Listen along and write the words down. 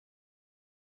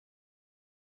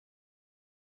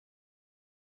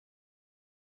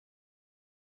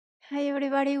Hi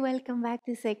everybody, welcome back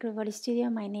to Sacred Body Studio.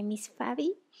 My name is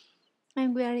Fabi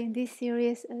and we are in this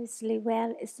series of Sleep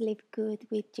Well, Sleep Good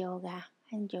with yoga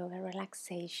and yoga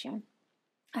relaxation.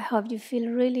 I hope you feel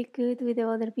really good with the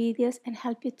other videos and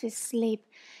help you to sleep.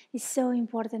 It's so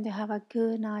important to have a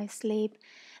good night's sleep,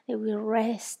 that we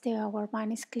rest, that our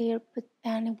mind is clear,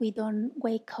 and we don't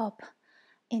wake up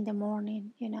in the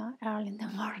morning, early in the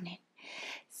morning.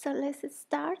 So let's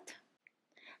start.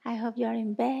 I hope you are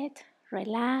in bed,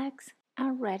 relaxed,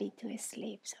 and ready to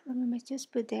sleep. So remember,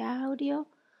 just put the audio,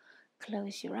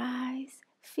 close your eyes,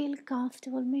 feel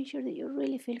comfortable. Make sure that you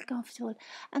really feel comfortable.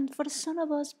 And for some of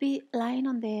us, be lying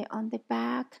on the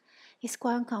back is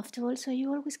quite uncomfortable. So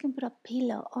you always can put a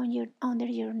pillow on your under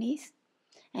your knees,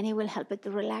 and it will help you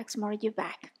to relax more your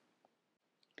back.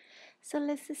 So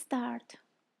let's start.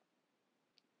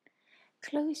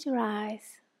 Close your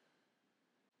eyes.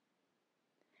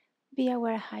 Be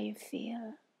aware how you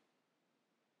feel.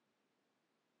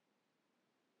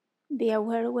 Be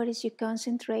aware where is your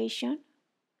concentration,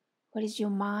 where is your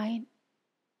mind.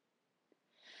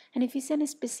 And if it's any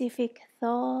specific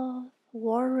thought,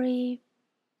 worry,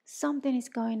 something is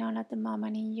going on at the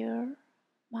moment in your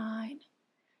mind,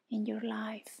 in your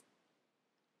life.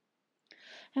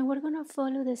 And we're going to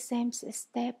follow the same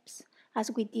steps as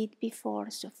we did before.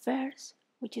 So first,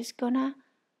 we're just going to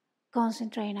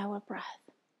concentrate on our breath.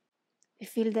 We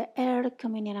feel the air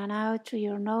coming in and out through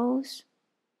your nose.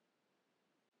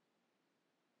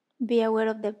 Be aware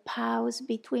of the pause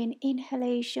between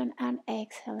inhalation and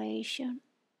exhalation.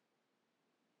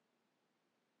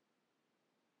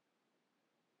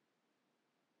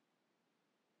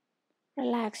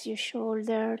 Relax your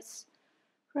shoulders,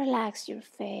 relax your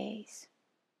face.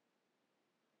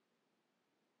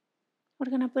 We're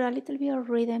going to put a little bit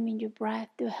of rhythm in your breath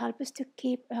to help us to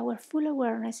keep our full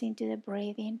awareness into the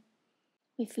breathing.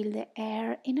 We feel the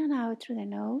air in and out through the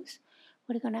nose.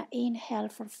 We're going to inhale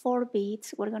for 4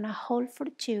 beats. We're going to hold for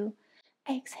 2,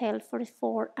 exhale for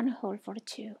 4, and hold for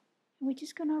 2. And we're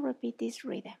just going to repeat this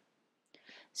rhythm.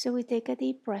 So we take a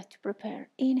deep breath to prepare.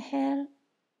 Inhale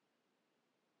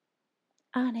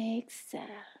and exhale.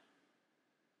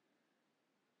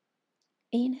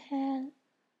 Inhale,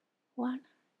 1,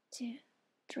 2,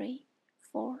 3,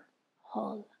 4,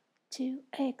 hold, 2,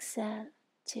 exhale,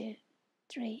 2,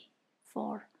 3,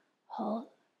 4, hold,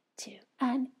 2,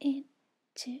 and in,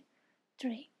 2,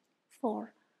 3,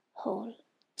 4, hold,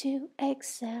 2,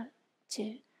 exhale,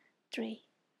 2, 3,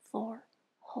 4,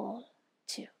 hold,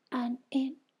 2, and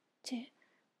in, 2,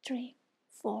 3,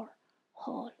 4,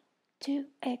 hold, 2,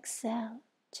 exhale,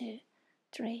 2,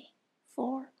 3,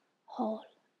 4, hold,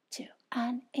 2,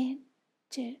 and in,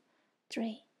 2,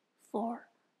 3, 4,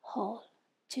 hold,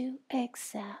 2,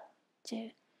 exhale, 2,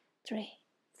 3,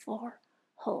 4,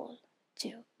 hold,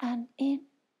 2, and in,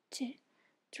 2,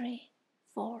 3,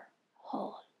 4,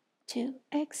 hold, 2,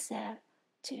 exhale,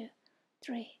 2,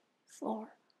 3, 4,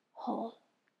 hold,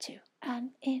 2,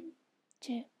 and in,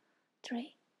 2,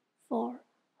 3, 4,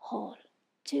 hold,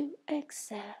 2,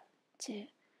 exhale, 2,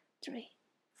 3,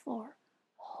 4,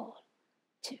 hold,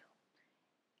 2.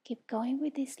 Keep going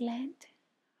with this length.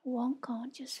 Won't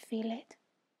count, just feel it.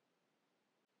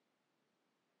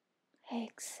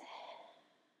 Exhale.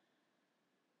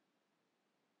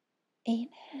 Inhale.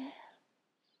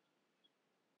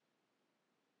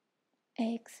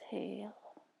 Exhale.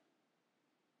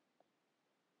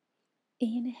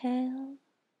 Inhale.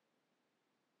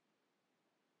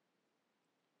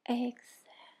 Exhale.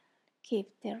 Keep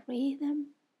the rhythm.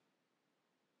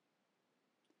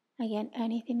 Again,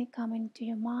 anything coming to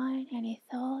your mind, any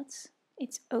thoughts,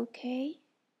 it's okay.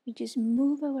 We just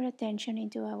move our attention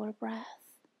into our breath.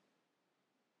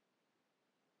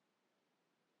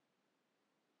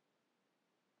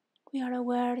 We are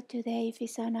aware today if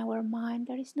it's on our mind,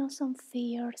 there is no some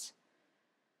fears,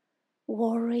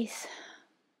 worries,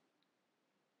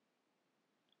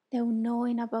 the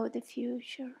unknowing about the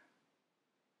future.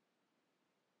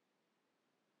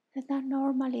 That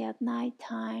normally at night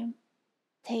time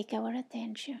take our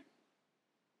attention.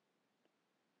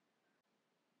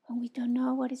 When we don't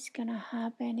know what is going to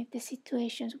happen, if the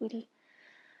situations will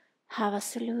have a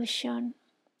solution,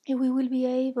 if we will be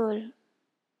able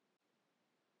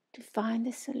to find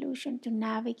the solution to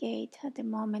navigate at the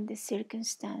moment the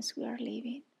circumstance we are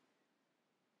living.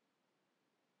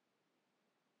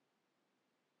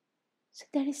 So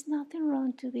there is nothing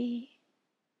wrong to be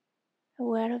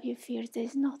aware of your fears. There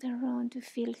is nothing wrong to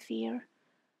feel fear.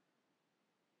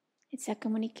 It's a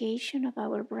communication of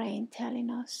our brain telling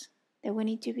us that we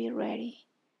need to be ready,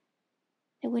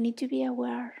 that we need to be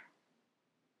aware.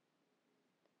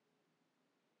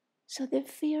 So the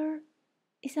fear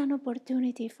is an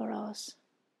opportunity for us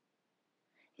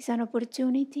It's an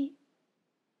opportunity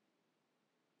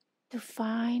to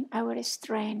find our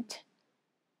strength,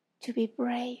 to be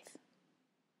brave,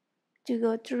 to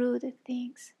go through the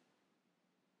things.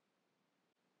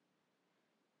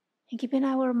 And keeping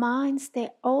our minds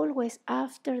there always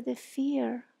after the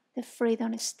fear, the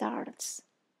freedom starts.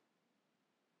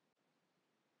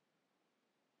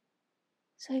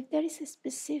 So if there is a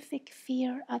specific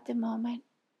fear at the moment,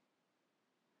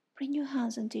 bring your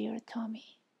hands onto your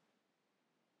tummy.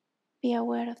 Be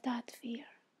aware of that fear.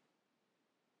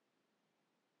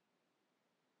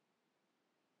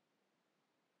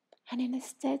 And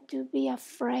instead to be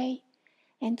afraid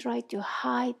and try to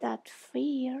hide that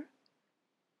fear,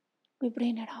 we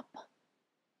bring it up.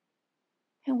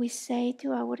 And we say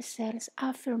to ourselves,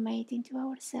 affirmating to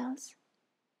ourselves,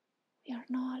 we are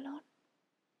not alone.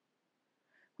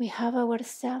 We have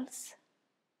ourselves.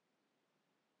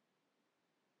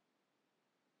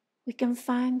 We can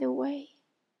find a way.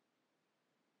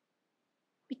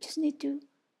 We just need to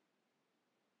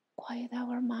quiet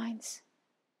our minds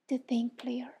to think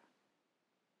clear.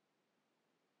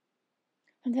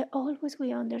 And that always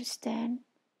we understand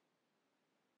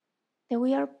that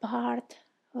we are part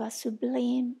of a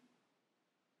sublime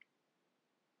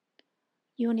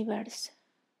universe.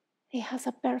 It has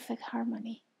a perfect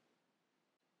harmony.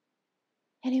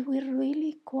 And if we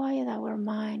really quiet our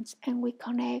minds and we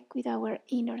connect with our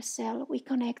inner self, we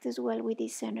connect as well with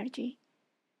this energy.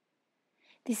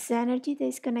 This energy that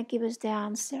is going to give us the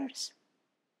answers.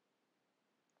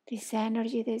 This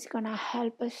energy that is going to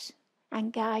help us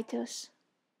and guide us.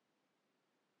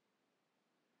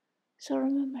 So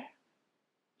remember,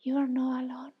 you are not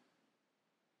alone.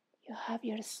 You have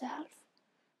yourself,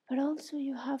 but also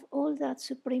you have all that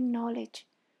supreme knowledge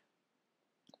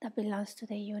that belongs to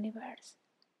the universe.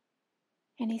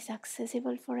 And it's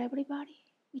accessible for everybody.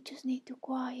 We just need to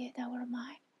quiet our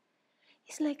mind.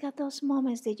 It's like at those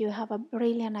moments that you have a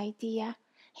brilliant idea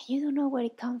and you don't know where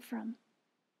it comes from.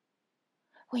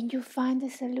 When you find the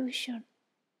solution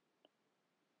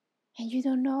and you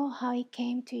don't know how it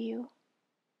came to you.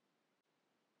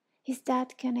 It's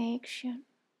that connection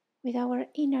with our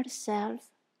inner self,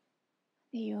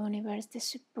 the universe, the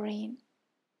supreme.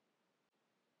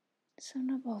 Some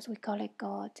of us, we call it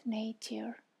God,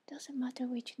 nature, doesn't matter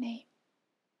which name.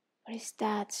 But it's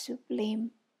that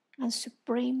sublime and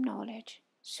supreme knowledge,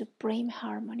 supreme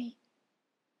harmony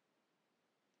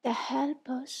that help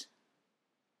us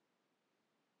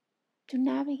to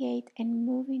navigate and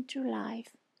move into life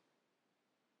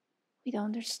with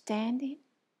understanding,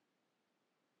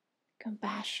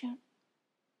 compassion,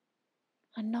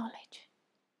 and knowledge.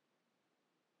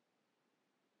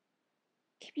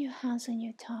 Keep your hands on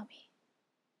your tummy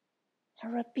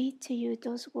and repeat to you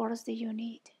those words that you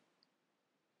need.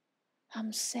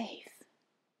 I'm safe.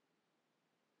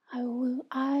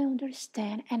 I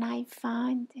understand and I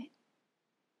find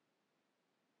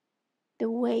the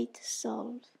way to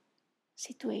solve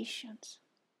situations.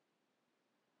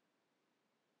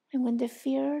 And when the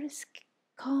fears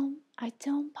come, I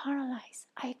don't paralyze.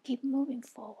 I keep moving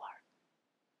forward.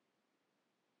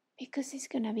 Because it's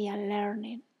going to be a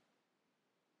learning.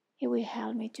 It will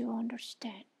help me to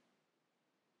understand.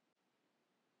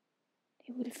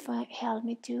 It will help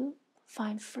me to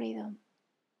find freedom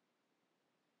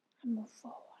and move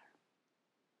forward.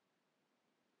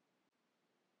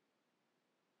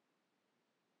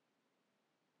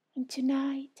 And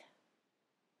tonight,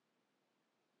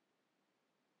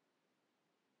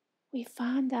 we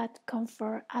find that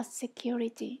comfort as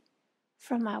security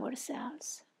from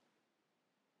ourselves.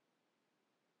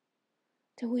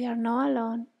 That we are not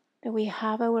alone, that we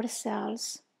have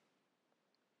ourselves.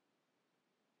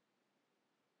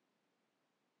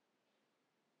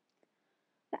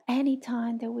 That any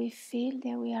time that we feel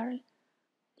that we are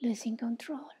losing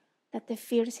control, that the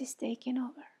fears is taking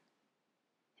over,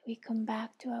 we come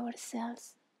back to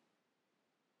ourselves.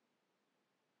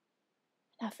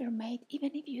 Affirmate,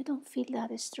 even if you don't feel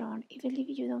that strong, even if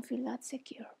you don't feel that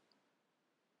secure.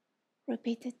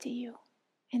 Repeat it to you,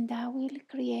 and that will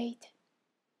create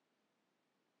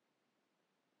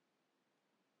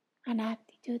an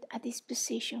attitude, a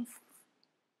disposition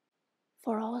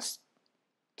for us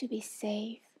to be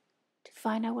safe, to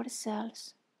find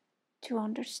ourselves, to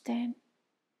understand,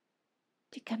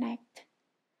 to connect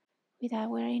with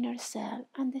our inner self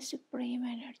and the supreme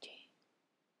energy.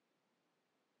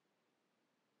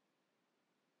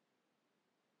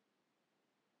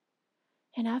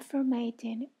 And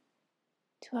affirmating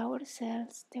to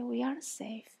ourselves that we are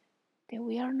safe, that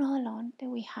we are not alone, that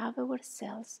we have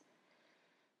ourselves,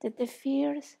 that the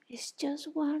fears is just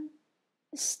one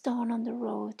stone on the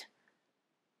road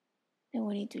that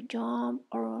we need to jump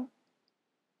or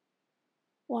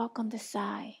walk on the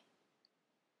side,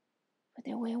 but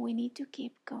the way we need to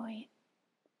keep going,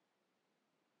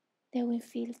 then we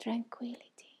feel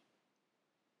tranquility,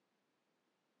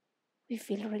 we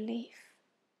feel relief,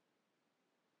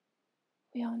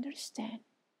 we understand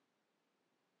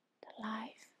that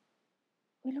life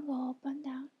will go up and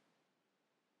down,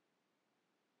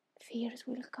 fears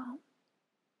will come,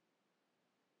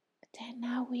 but then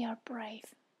now we are brave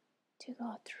to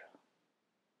go through.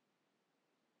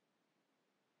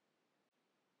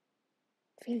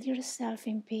 Feel yourself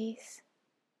in peace.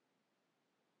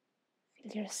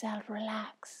 Feel yourself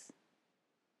relax.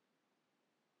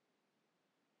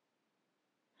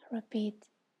 Repeat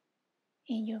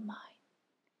in your mind,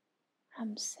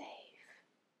 I'm safe.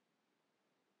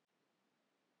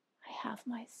 I have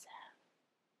myself.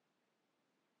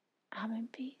 I'm in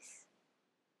peace.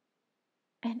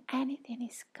 And anything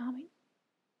is coming,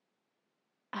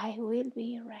 I will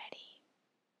be ready.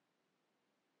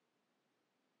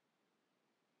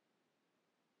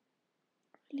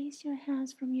 Release your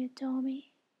hands from your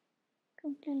tummy.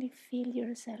 Completely feel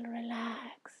yourself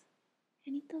relax.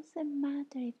 And it doesn't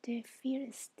matter if the fear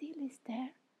still is there.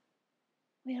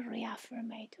 We reaffirm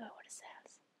to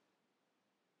ourselves.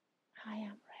 I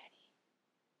am ready.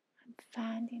 I'm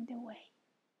finding the way.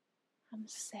 I'm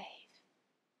safe.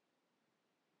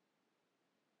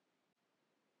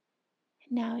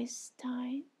 And now it's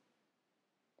time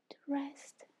to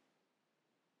rest,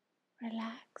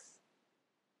 relax,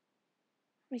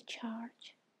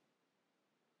 recharge.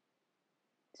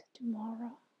 So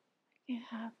tomorrow you can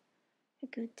have a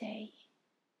good day.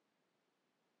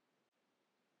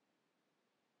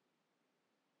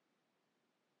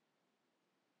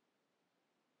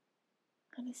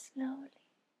 And slowly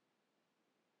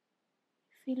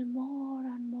feel more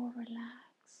and more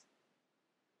relaxed,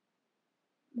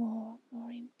 more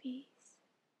in peace.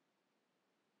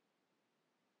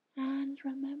 And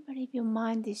remember, if your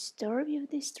mind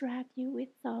distract you with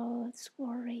thoughts,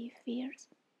 worry, fears,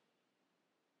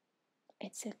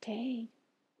 it's okay.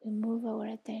 We move our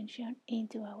attention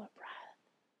into our breath.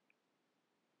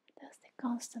 That's the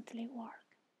constantly work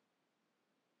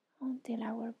until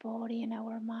our body and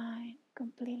our mind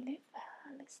completely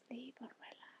fall asleep or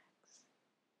relax.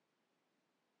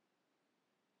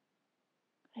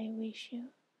 I wish you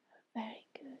a very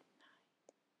good